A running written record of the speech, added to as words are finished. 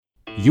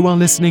You are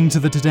listening to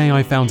the Today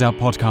I Found Out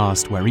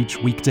podcast, where each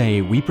weekday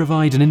we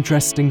provide an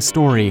interesting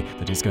story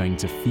that is going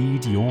to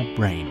feed your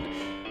brain.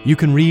 You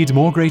can read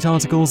more great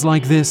articles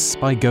like this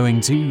by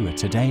going to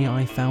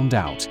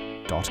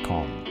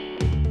todayifoundout.com.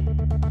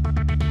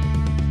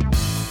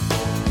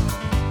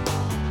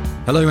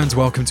 Hello and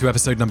welcome to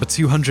episode number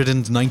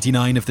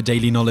 299 of the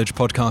Daily Knowledge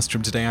podcast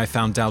from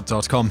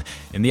todayifoundout.com.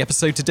 In the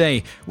episode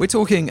today, we're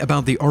talking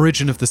about the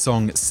origin of the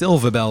song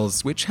Silver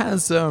Bells, which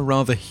has a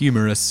rather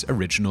humorous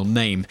original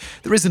name.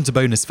 There isn't a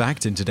bonus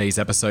fact in today's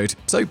episode,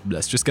 so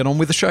let's just get on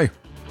with the show.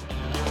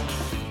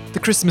 The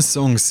Christmas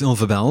song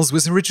Silver Bells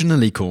was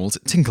originally called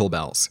Tinkle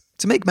Bells.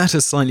 To make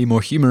matters slightly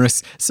more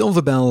humorous,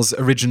 Silver Bells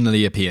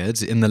originally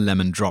appeared in The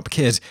Lemon Drop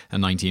Kid, a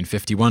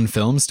 1951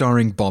 film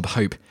starring Bob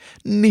Hope.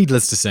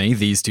 Needless to say,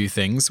 these two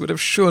things would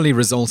have surely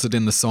resulted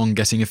in the song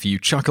getting a few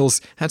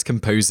chuckles had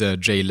composer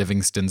Jay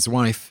Livingston's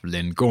wife,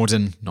 Lynn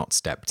Gordon, not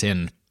stepped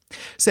in.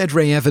 Said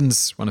Ray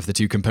Evans, one of the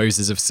two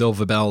composers of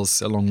Silver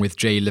Bells, along with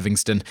Jay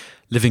Livingston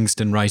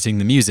writing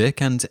the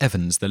music and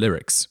Evans the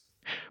lyrics.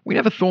 "We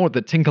never thought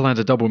that tinkle had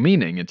a double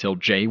meaning until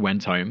Jay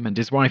went home and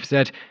his wife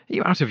said, 'Are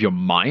you out of your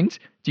mind?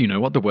 Do you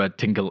know what the word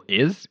tinkle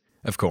is?'"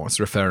 Of course,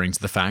 referring to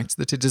the fact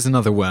that it is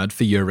another word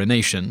for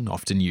urination,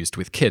 often used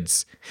with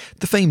kids.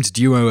 The famed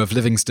duo of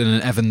Livingston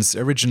and Evans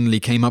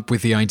originally came up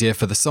with the idea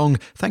for the song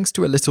thanks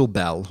to a little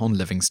bell on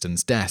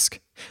Livingston's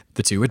desk.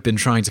 The two had been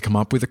trying to come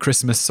up with a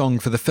Christmas song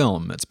for the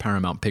film at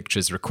Paramount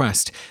Pictures'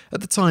 request. At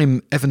the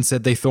time, Evans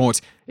said they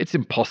thought, "It's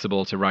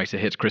impossible to write a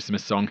hit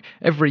Christmas song.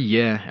 Every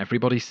year,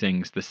 everybody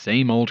sings the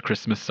same old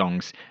Christmas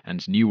songs,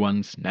 and new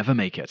ones never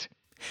make it."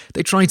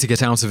 They tried to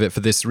get out of it for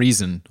this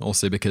reason,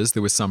 also because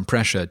there was some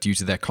pressure due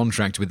to their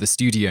contract with the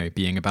studio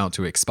being about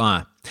to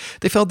expire.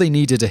 They felt they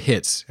needed a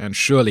hit, and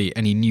surely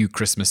any new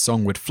Christmas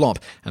song would flop,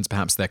 and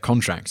perhaps their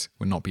contract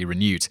would not be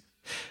renewed.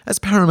 As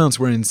Paramount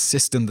were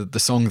insistent that the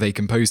song they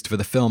composed for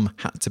the film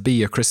had to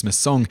be a Christmas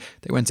song,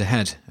 they went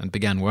ahead and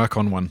began work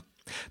on one.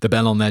 The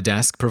bell on their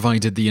desk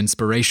provided the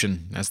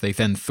inspiration, as they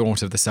then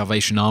thought of the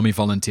Salvation Army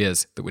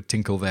volunteers that would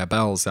tinkle their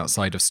bells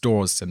outside of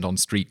stores and on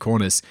street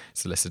corners,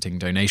 soliciting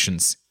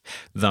donations.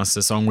 Thus,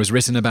 a song was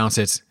written about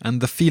it,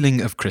 and the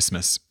feeling of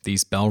Christmas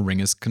these bell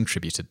ringers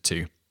contributed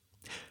to.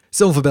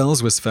 Silver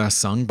Bells was first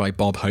sung by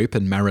Bob Hope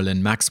and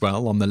Marilyn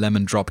Maxwell on The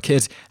Lemon Drop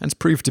Kid and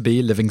proved to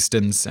be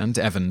Livingston's and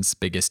Evans'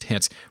 biggest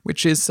hit,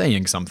 which is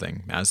saying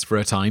something, as for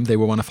a time they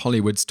were one of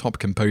Hollywood's top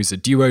composer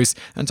duos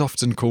and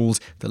often called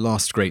the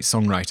last great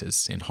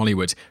songwriters in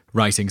Hollywood,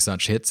 writing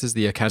such hits as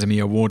the Academy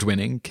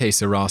Award-winning Que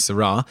Sera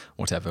Sera,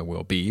 Whatever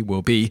Will Be,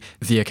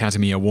 the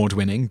Academy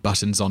Award-winning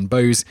Buttons on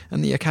Bows,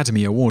 and the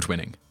Academy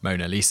Award-winning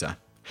Mona Lisa.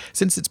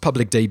 Since its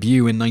public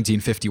debut in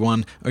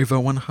 1951, over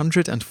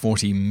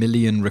 140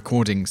 million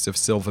recordings of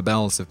Silver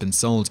Bells have been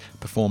sold,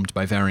 performed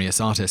by various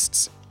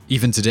artists.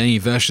 Even today,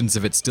 versions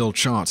of it still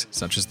chart,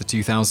 such as the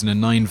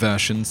 2009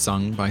 version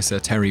sung by Sir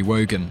Terry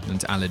Wogan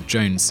and Aled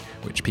Jones,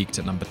 which peaked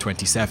at number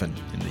 27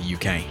 in the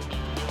UK.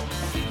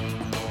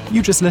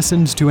 You just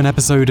listened to an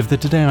episode of the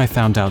Today I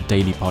Found Out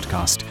Daily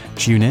podcast.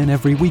 Tune in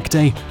every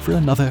weekday for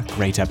another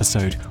great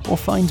episode, or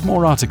find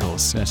more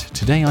articles at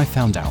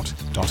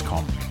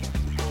todayifoundout.com.